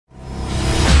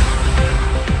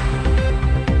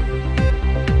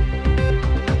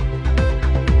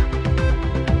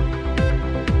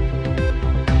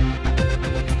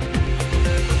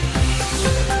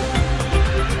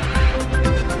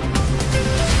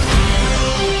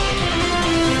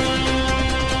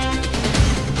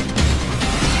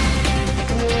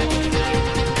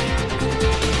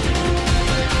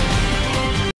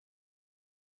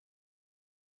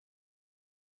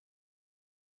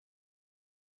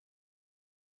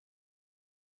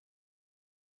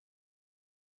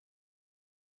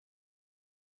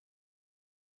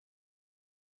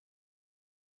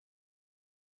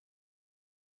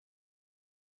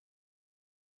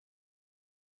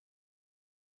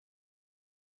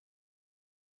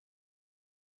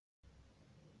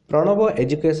Pranav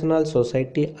educational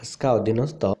society Aska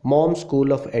अधीनस्थ mom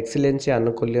school of excellency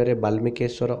आनुकूल्य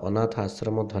बाल्मीकेश्वर अनाथ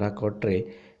आश्रम धराकोटे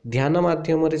ध्यान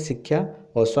माध्यम शिक्षा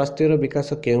और स्वास्थ्यर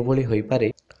विकास केउभली होई पारे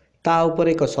ता उपर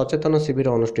एक सचेतन शिविर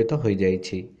अनुष्ठित हो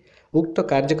जाइछि। उक्त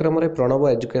कार्यक्रम में प्रणव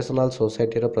एजुकेशनल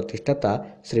सोसाइटीर प्रतिष्ठाता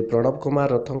श्री प्रणव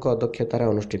कुमार रथों अध्यक्षतार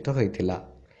अनुष्ठित होइथिला।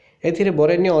 एथिरे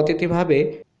बरेण्य अतिथि भावे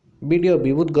बीडीओ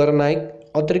विभूत गरनायक,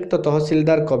 अतिरिक्त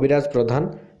तहसीलदार कविराज प्रधान,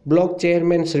 ब्लॉक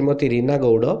चेयरमैन श्रीमती रीना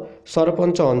गौड़,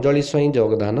 सरपंच अंजलि स्वाई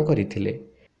योगदान करथिले।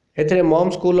 एथिरे मॉम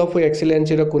स्कूल ऑफ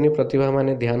एक्सीलेंसी कुनी प्रतिभा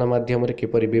माने ध्यान माध्यम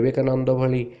किपरि विवेकानंद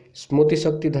भली स्मृति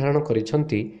शक्ति धारण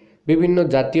करिसंती, विभिन्न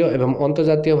जातीय एवं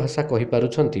अंतर्जातीय भाषा कहि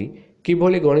पारुछंती,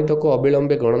 किभली गणित को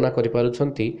अविलंबे गणना करि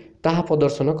पारुछंती ताहा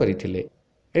प्रदर्शन करथिले।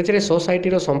 एथिरे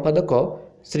सोसाइटीर संपादक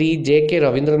श्री जे के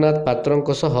रवींद्रनाथ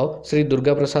पात्रंक सह श्री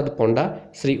दुर्गा प्रसाद पंडा,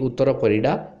 श्री उत्तर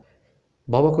परिडा,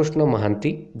 भवकृष्ण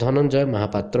महांती, धनंजय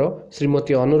महापात्र,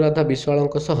 श्रीमती अनुराधा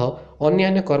विश्वालंक सह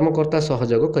अन्यान्य कर्मकर्ता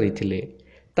सहयोग करथिले।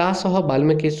 ता सह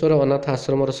बाल्मीकेश्वर अनाथ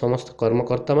आश्रमर समस्त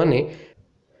कर्मकर्ता माने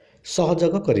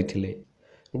सहयोग करथिले।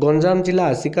 गंजाम जिला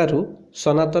आसिकारु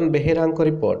सनातन बेहेरांक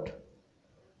रिपोर्ट,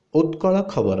 उत्कल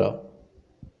खबर।